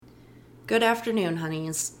Good afternoon,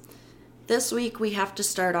 honeys. This week we have to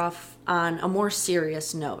start off on a more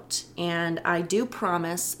serious note, and I do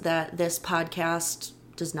promise that this podcast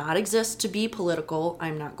does not exist to be political.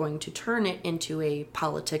 I'm not going to turn it into a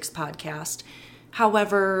politics podcast.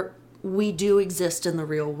 However, we do exist in the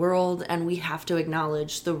real world, and we have to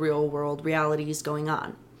acknowledge the real world realities going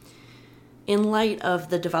on. In light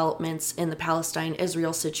of the developments in the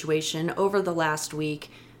Palestine-Israel situation over the last week,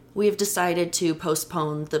 we have decided to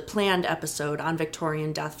postpone the planned episode on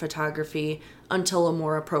Victorian Death Photography until a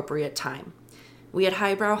more appropriate time. We at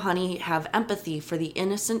Highbrow Honey have empathy for the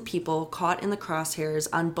innocent people caught in the crosshairs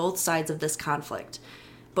on both sides of this conflict,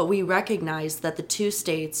 but we recognize that the two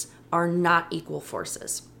states are not equal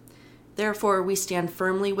forces. Therefore, we stand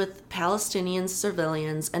firmly with Palestinian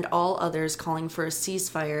civilians and all others calling for a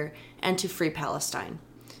ceasefire and to free Palestine.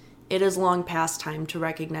 It is long past time to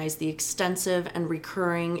recognize the extensive and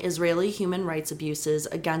recurring Israeli human rights abuses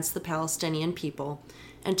against the Palestinian people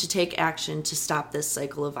and to take action to stop this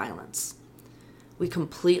cycle of violence. We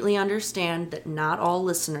completely understand that not all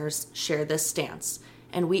listeners share this stance,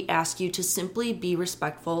 and we ask you to simply be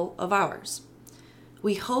respectful of ours.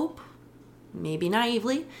 We hope, maybe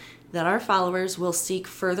naively, that our followers will seek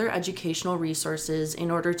further educational resources in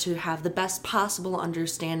order to have the best possible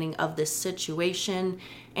understanding of this situation,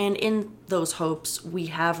 and in those hopes, we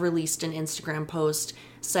have released an Instagram post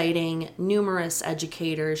citing numerous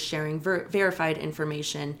educators sharing verified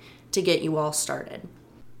information to get you all started.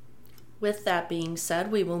 With that being said,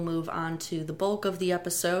 we will move on to the bulk of the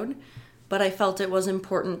episode, but I felt it was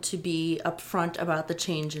important to be upfront about the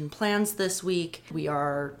change in plans this week. We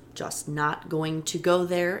are just not going to go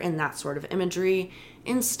there in that sort of imagery.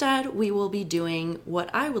 Instead, we will be doing what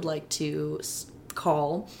I would like to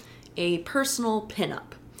call a personal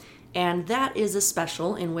pinup. And that is a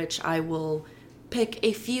special in which I will pick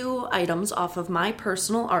a few items off of my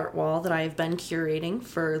personal art wall that I have been curating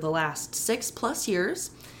for the last 6+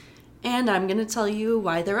 years. And I'm going to tell you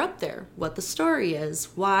why they're up there, what the story is,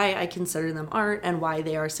 why I consider them art, and why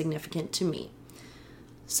they are significant to me.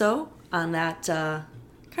 So, on that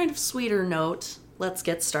kind of sweeter note, let's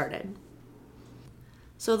get started.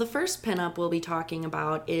 So the first pinup we'll be talking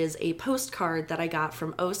about is a postcard that I got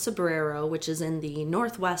from O Sobrero, which is in the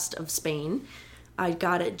northwest of Spain. I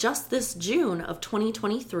got it just this June of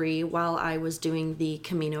 2023 while I was doing the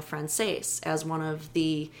Camino Francés as one of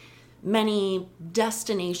the many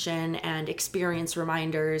destination and experience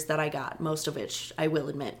reminders that I got, most of which, I will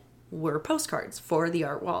admit, were postcards for the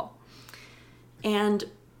art wall. And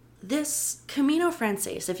this Camino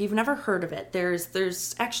Francés, if you've never heard of it,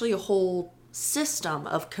 there's actually a whole system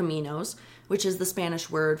of caminos, which is the Spanish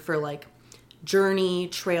word for like journey,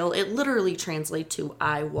 trail. It literally translates to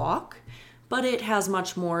I walk, but it has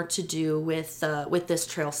much more to do with this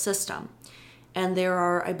trail system. And there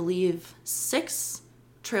are, I believe, 6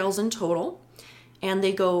 trails in total, and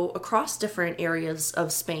they go across different areas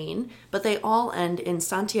of Spain, but they all end in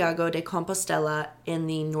Santiago de Compostela in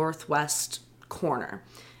the northwest corner,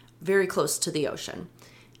 very close to the ocean.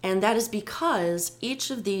 And that is because each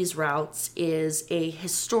of these routes is a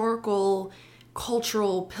historical,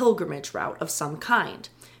 cultural pilgrimage route of some kind.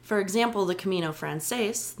 For example, the Camino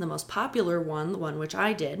Francés, the most popular one, the one which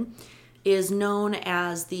I did, is known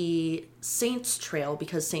as the Saints Trail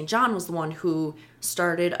because St. John was the one who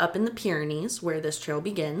started up in the Pyrenees, where this trail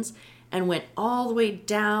begins, and went all the way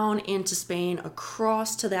down into Spain,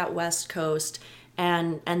 across to that west coast,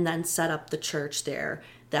 and then set up the church there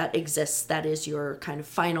that exists. That is your kind of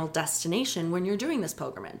final destination when you're doing this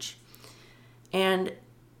pilgrimage. And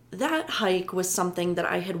that hike was something that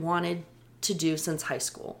I had wanted to do since high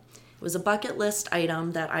school. It was a bucket list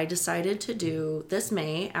item that I decided to do this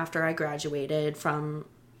May after I graduated from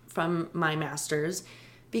my master's,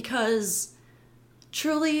 because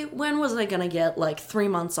truly, when was I going to get like 3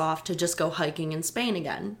 months off to just go hiking in Spain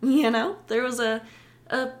again? You know, there was a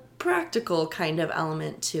practical kind of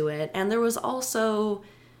element to it. And there was also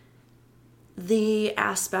the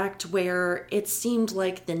aspect where it seemed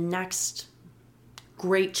like the next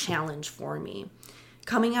great challenge for me.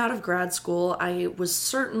 Coming out of grad school, I was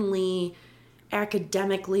certainly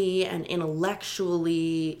academically and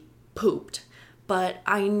intellectually pooped, but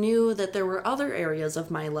I knew that there were other areas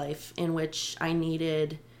of my life in which I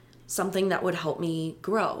needed something that would help me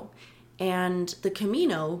grow. And the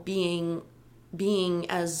Camino being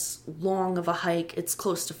as long of a hike, it's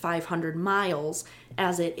close to 500 miles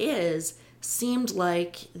as it is, seemed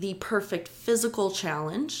like the perfect physical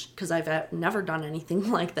challenge, because I've never done anything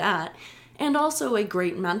like that, and also a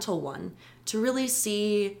great mental one, to really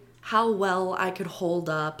see how well I could hold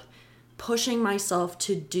up pushing myself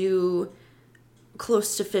to do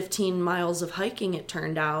close to 15 miles of hiking, it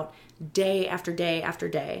turned out, day after day after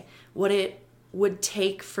day. What it would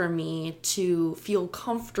take for me to feel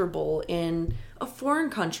comfortable in a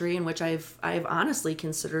foreign country in which I've honestly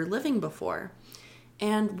considered living before.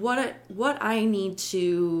 And what I need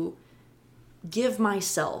to give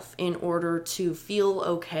myself in order to feel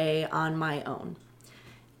okay on my own.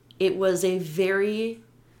 It was a very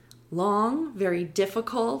long, very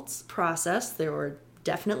difficult process. There were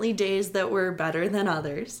definitely days that were better than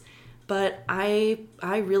others, but I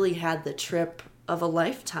really had the trip of a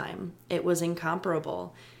lifetime. It was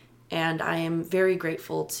incomparable, and I am very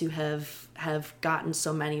grateful to have gotten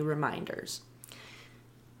so many reminders.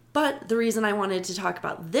 But the reason I wanted to talk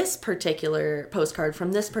about this particular postcard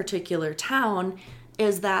from this particular town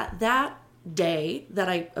is that day that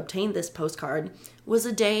I obtained this postcard was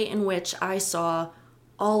a day in which I saw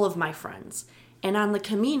all of my friends. And on the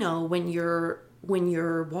Camino, when you're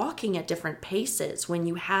walking at different paces, when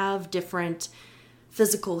you have different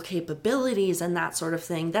physical capabilities and that sort of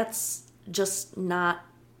thing, that's just not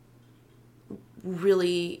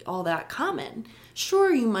really all that common.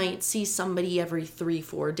 Sure, you might see somebody every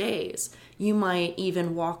 3-4 days. You might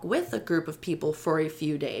even walk with a group of people for a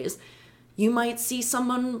few days. You might see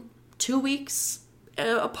someone 2 weeks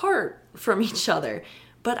apart from each other.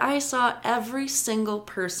 But I saw every single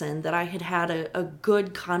person that I had had a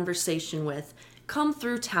good conversation with come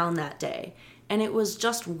through town that day. And it was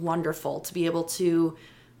just wonderful to be able to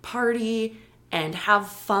party and have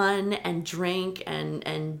fun and drink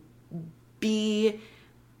and be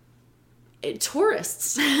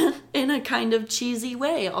tourists in a kind of cheesy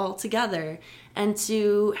way all together, and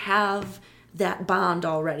to have that bond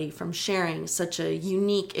already from sharing such a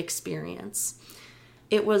unique experience.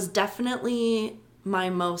 It was definitely my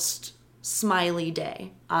most smiley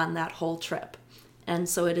day on that whole trip, and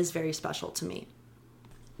so it is very special to me.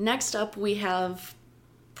 Next up, we have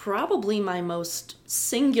probably my most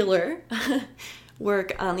singular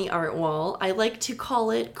work on the art wall. I like to call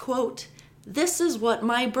it, quote, "This is what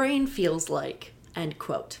my brain feels like," end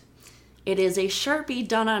quote. It is a Sharpie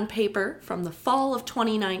done on paper from the fall of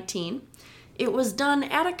 2019. It was done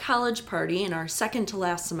at a college party in our second to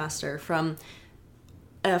last semester from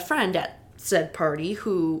a friend at said party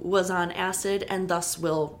who was on acid and thus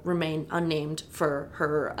will remain unnamed for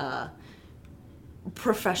her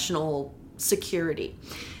professional security.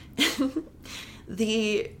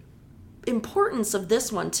 The importance of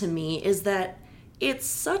this one to me is that it's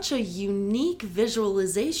such a unique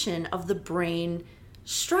visualization of the brain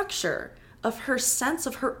structure, of her sense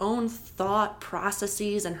of her own thought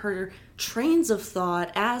processes and her trains of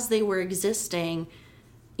thought as they were existing,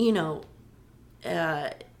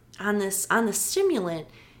 on the stimulant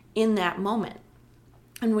in that moment.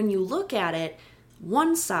 And when you look at it,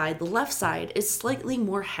 one side, the left side, is slightly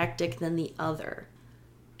more hectic than the other.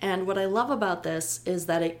 And what I love about this is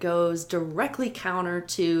that it goes directly counter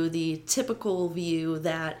to the typical view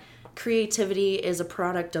that creativity is a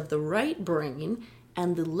product of the right brain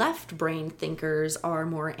and the left brain thinkers are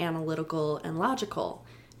more analytical and logical.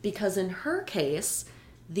 Because in her case,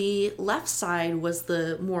 the left side was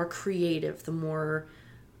the more creative, the more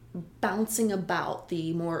bouncing about,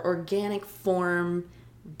 the more organic form-based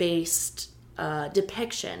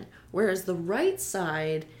depiction, whereas the right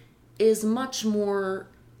side is much more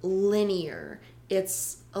linear.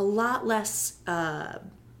 It's a lot less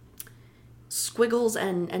squiggles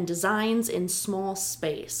and designs in small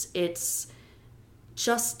space. It's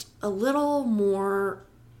just a little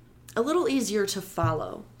easier to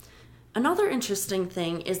follow. Another interesting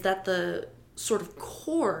thing is that the sort of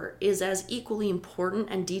core is as equally important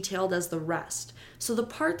and detailed as the rest. So the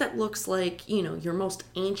part that looks like, your most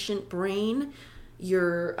ancient brain,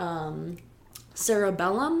 your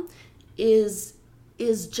cerebellum, is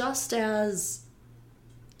just as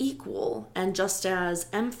equal and just as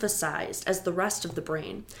emphasized as the rest of the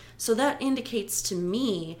brain. So that indicates to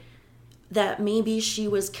me that maybe she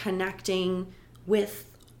was connecting with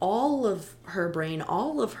all of her brain,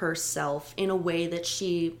 all of herself, in a way that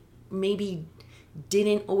she maybe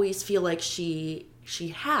didn't always feel like she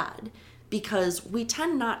had, because we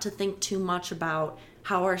tend not to think too much about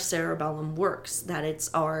how our cerebellum works, that it's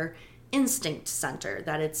our instinct center,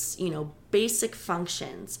 that it's, basic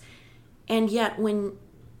functions. And yet when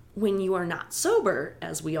you are not sober,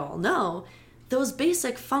 as we all know, those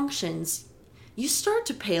basic functions you start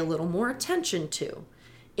to pay a little more attention to.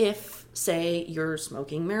 If, say, you're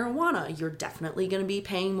smoking marijuana, you're definitely going to be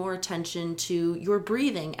paying more attention to your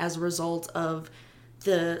breathing as a result of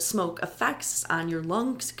the smoke effects on your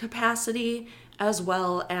lungs capacity, as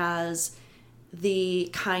well as the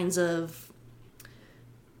kinds of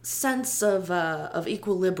sense of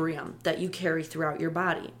equilibrium that you carry throughout your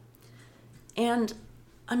body. And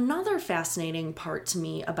another fascinating part to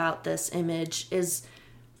me about this image is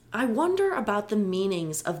I wonder about the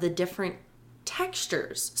meanings of the different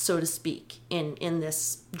textures, so to speak, in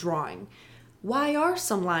this drawing. Why are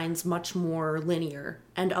some lines much more linear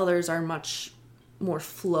and others are much more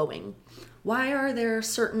flowing? Why are there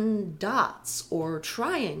certain dots or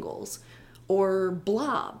triangles or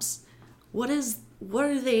blobs? What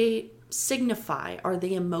do they signify? Are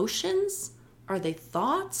they emotions? Are they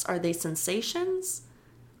thoughts? Are they sensations?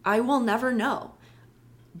 I will never know.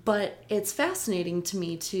 But it's fascinating to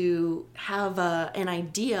me to have an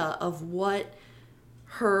idea of what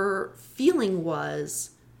her feeling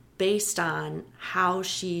was based on how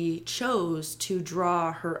she chose to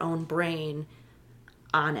draw her own brain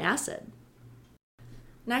on acid.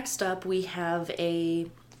 Next up, we have I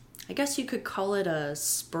guess you could call it a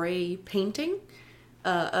spray painting,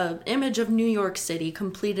 an image of New York City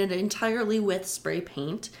completed entirely with spray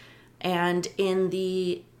paint. And on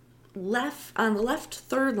the left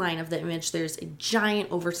third line of the image, there's a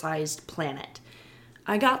giant oversized planet.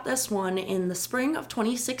 I got this one in the spring of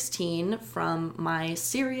 2016 from my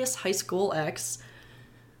serious high school ex,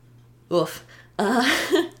 who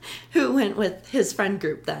went with his friend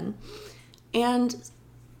group then. And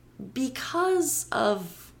because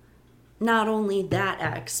of not only that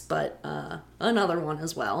ex, but another one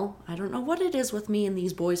as well, I don't know what it is with me and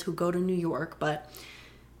these boys who go to New York, but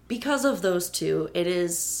because of those two, it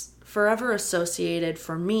is forever associated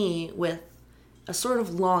for me with a sort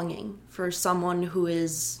of longing for someone who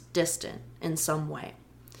is distant in some way.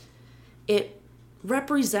 It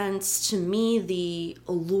represents to me the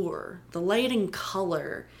allure, the light and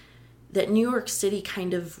color that New York City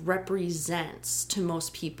kind of represents to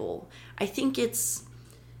most people. I think it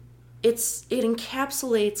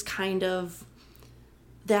encapsulates kind of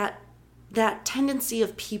that tendency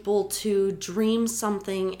of people to dream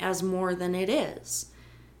something as more than it is.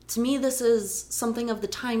 To me, this is something of the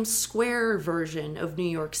Times Square version of New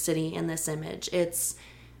York City in this image. It's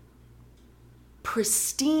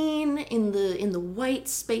pristine in the white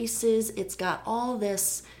spaces. It's got all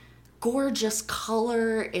this gorgeous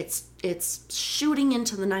color. It's shooting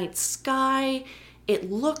into the night sky.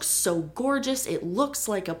 It looks so gorgeous. It looks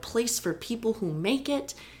like a place for people who make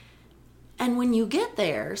it. And when you get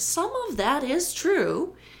there, some of that is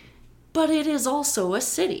true, but it is also a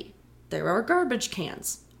city. There are garbage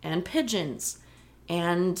cans and pigeons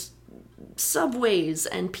and subways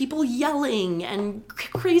and people yelling and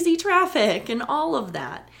crazy traffic and all of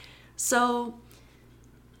that. So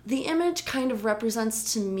the image kind of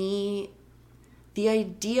represents to me the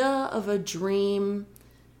idea of a dream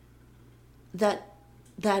that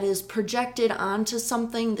is projected onto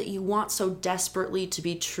something that you want so desperately to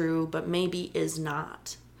be true, but maybe is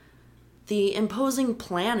not. The imposing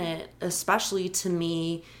planet, especially to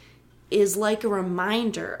me, is like a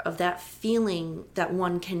reminder of that feeling that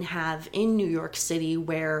one can have in New York City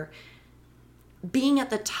where being at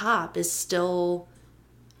the top is still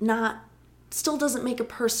doesn't make a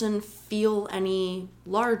person feel any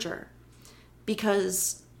larger,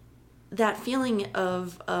 because that feeling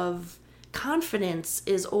of confidence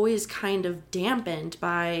is always kind of dampened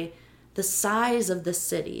by the size of the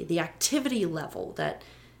city, the activity level, that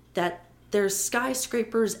there's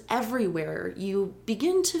skyscrapers everywhere. You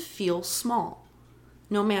begin to feel small,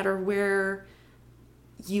 no matter where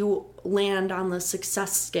you land on the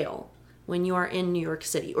success scale when you are in New York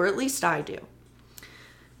City, or at least I do.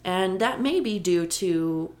 And that may be due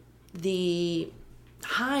to the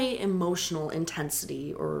high emotional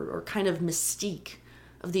intensity or kind of mystique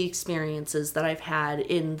of the experiences that I've had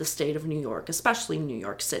in the state of New York, especially New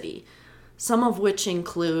York City, some of which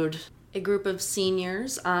include a group of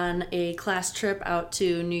seniors on a class trip out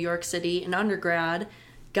to New York City in undergrad,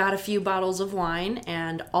 got a few bottles of wine,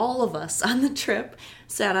 and all of us on the trip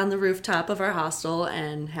sat on the rooftop of our hostel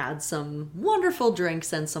and had some wonderful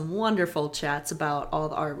drinks and some wonderful chats about all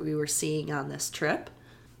the art we were seeing on this trip.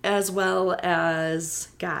 As well as,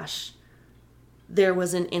 there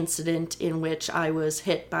was an incident in which I was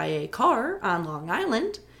hit by a car on Long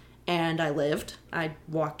Island, and I lived. I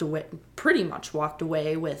pretty much walked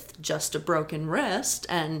away with just a broken wrist,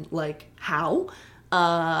 and how?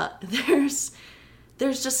 There's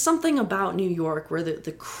just something about New York where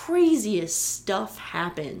the craziest stuff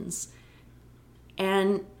happens,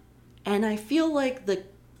 and I feel like the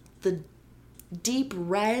deep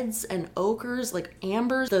reds and ochres, like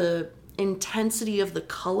ambers, the intensity of the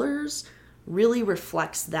colors really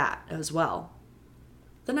reflects that as well.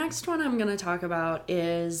 The next one I'm going to talk about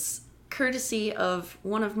is courtesy of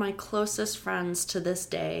one of my closest friends to this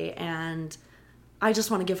day, and I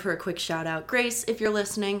just want to give her a quick shout out. Grace, if you're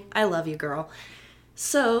listening, I love you, girl.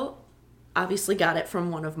 So, obviously got it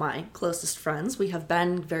from one of my closest friends. We have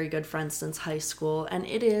been very good friends since high school, and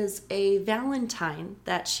it is a Valentine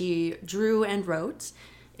that she drew and wrote.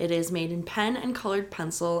 It is made in pen and colored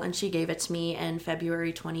pencil, and she gave it to me in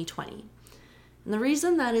February 2020. And the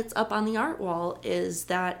reason that it's up on the art wall is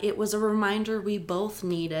that it was a reminder we both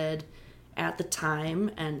needed at the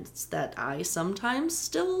time, and that I sometimes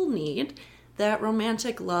still need, that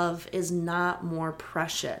romantic love is not more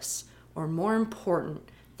precious or more important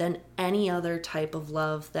than any other type of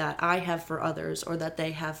love that I have for others or that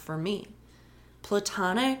they have for me.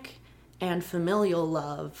 Platonic and familial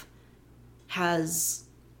love has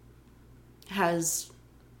I'm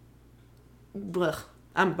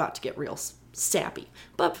about to get real sappy,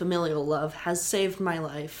 but familial love has saved my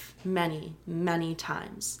life many, many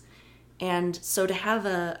times. And so to have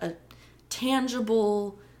a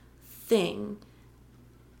tangible thing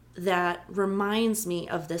that reminds me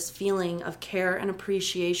of this feeling of care and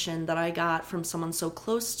appreciation that I got from someone so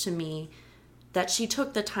close to me, that she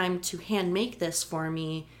took the time to hand make this for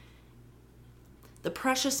me, the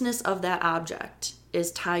preciousness of that object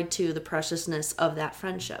is tied to the preciousness of that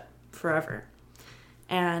friendship forever.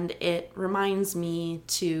 And it reminds me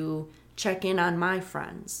to check in on my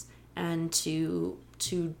friends and to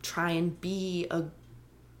try and be a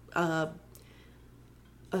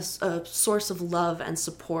source of love and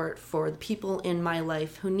support for the people in my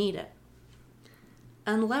life who need it.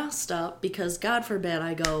 And last up, because God forbid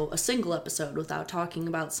I go a single episode without talking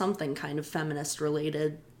about something kind of feminist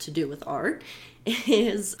related to do with art,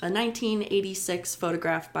 is a 1986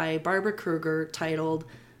 photograph by Barbara Kruger titled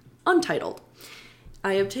Untitled.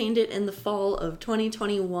 I obtained it in the fall of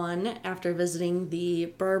 2021 after visiting the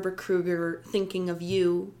Barbara Kruger Thinking of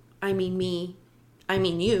You, I Mean Me, I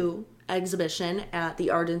Mean You exhibition at the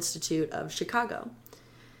Art Institute of Chicago.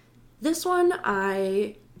 This one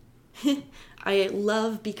I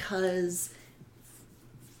love because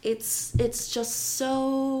it's just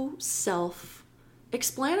so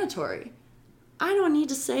self-explanatory. I don't need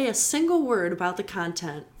to say a single word about the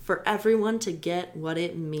content for everyone to get what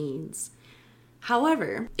it means.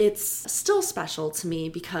 However, it's still special to me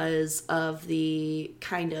because of the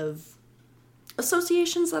kind of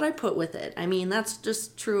associations that I put with it. I mean, that's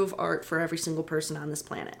just true of art for every single person on this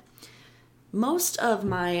planet. Most of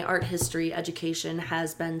my art history education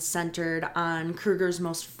has been centered on Kruger's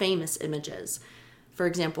most famous images. For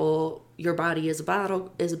example, Your Body is a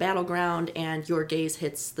Battleground and Your Gaze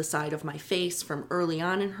Hits the Side of My Face from early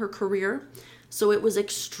on in her career. So it was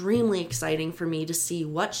extremely exciting for me to see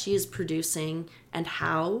what she is producing and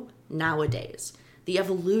how, nowadays, the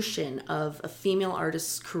evolution of a female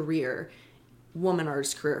artist's career, woman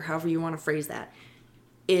artist's career, however you want to phrase that,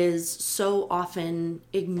 is so often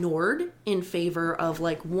ignored in favor of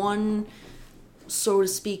like one, so to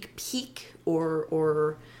speak, peak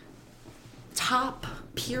or top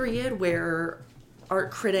period where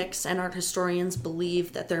art critics and art historians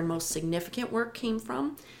believe that their most significant work came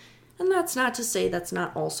from. And that's not to say that's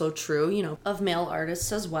not also true, of male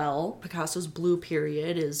artists as well. Picasso's Blue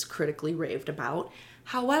Period is critically raved about.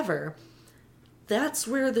 However, that's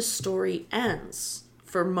where the story ends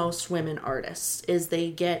for most women artists, is they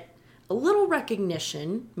get a little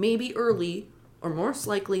recognition, maybe early or most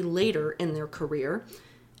likely later in their career,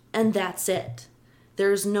 and that's it.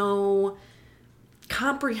 There's no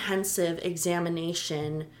comprehensive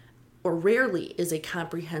examination, or rarely is a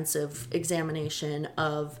comprehensive examination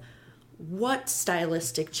of what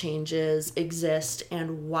stylistic changes exist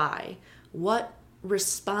and why. What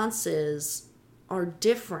responses are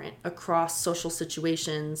different across social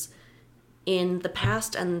situations in the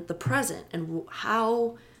past and the present, and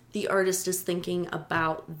how the artist is thinking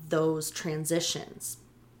about those transitions.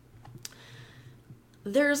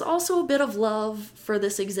 There's also a bit of love for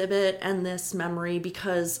this exhibit and this memory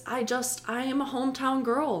because I am a hometown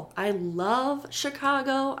girl. I love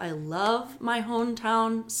Chicago. I love my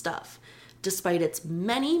hometown stuff. Despite its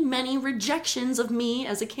many, many rejections of me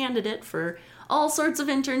as a candidate for all sorts of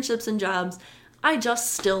internships and jobs, I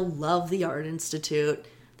just still love the Art Institute.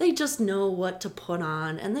 They just know what to put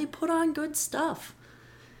on, and they put on good stuff.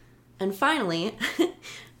 And finally,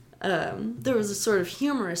 there was a sort of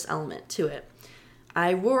humorous element to it.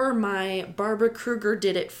 I wore my Barbara Kruger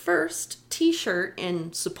Did It First t-shirt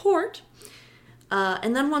in support,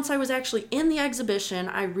 and then once I was actually in the exhibition,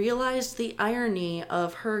 I realized the irony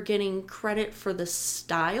of her getting credit for the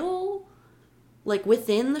style, like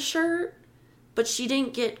within the shirt, but she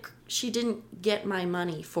didn't get my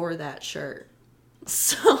money for that shirt.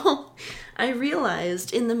 So I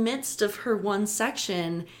realized in the midst of her one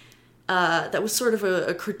section, that was sort of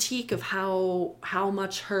a critique of how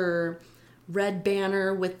much her red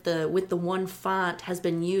banner with the one font has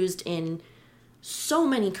been used in so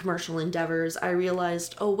many commercial endeavors. I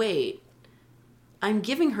realized, oh wait, I'm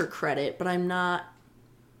giving her credit, but I'm not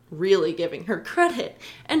really giving her credit.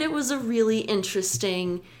 And it was a really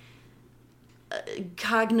interesting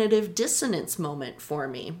cognitive dissonance moment for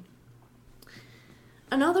me.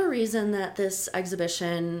 Another reason that this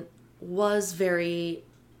exhibition was very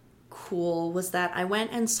cool was that I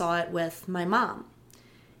went and saw it with my mom.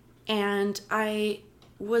 And I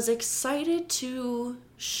was excited to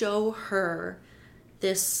show her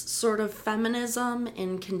this sort of feminism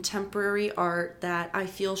in contemporary art that I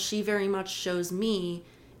feel she very much shows me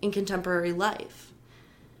in contemporary life.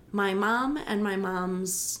 My mom and my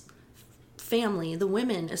mom's family, the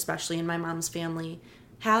women especially in my mom's family,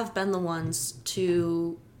 have been the ones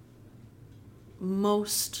to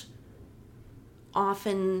most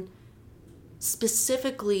often,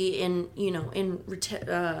 specifically in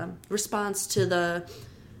response to the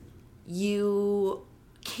you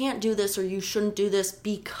can't do this or you shouldn't do this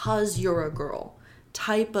because you're a girl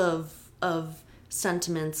type of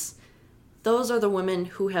sentiments. Those are the women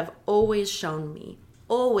who have always shown me,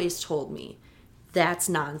 always told me, that's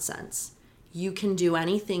nonsense. You can do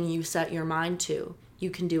anything you set your mind to. You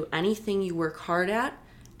can do anything you work hard at,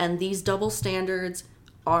 and these double standards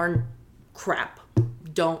are crap.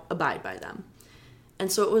 Don't abide by them.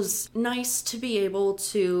 And so it was nice to be able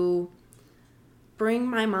to bring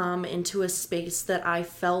my mom into a space that I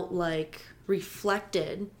felt like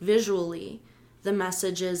reflected visually the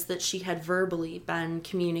messages that she had verbally been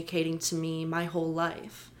communicating to me my whole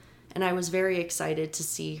life. And I was very excited to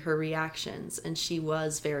see her reactions, and she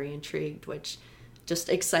was very intrigued, which just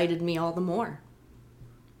excited me all the more.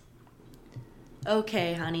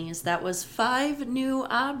 Okay, honeys, that was 5 new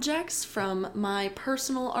objects from my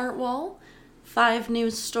personal art wall, 5 new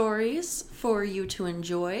stories for you to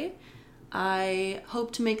enjoy. I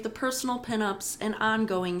hope to make the personal pinups an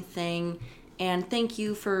ongoing thing, and thank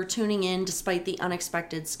you for tuning in despite the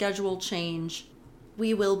unexpected schedule change.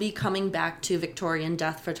 We will be coming back to Victorian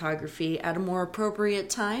Death Photography at a more appropriate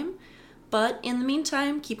time, but in the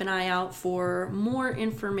meantime, keep an eye out for more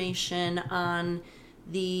information on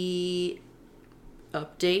the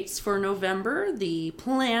updates for November, the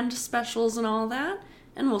planned specials and all that,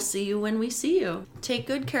 and we'll see you when we see you. Take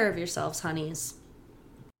good care of yourselves, honeys.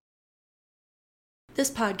 This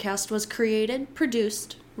podcast was created,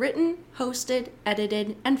 produced, written, hosted,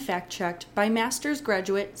 edited, and fact-checked by master's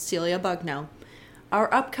graduate Celia Bugno.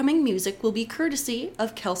 Our upcoming music will be courtesy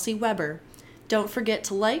of Kelsey Weber. Don't forget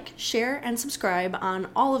to like, share, and subscribe on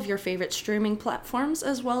all of your favorite streaming platforms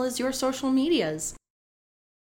as well as your social medias.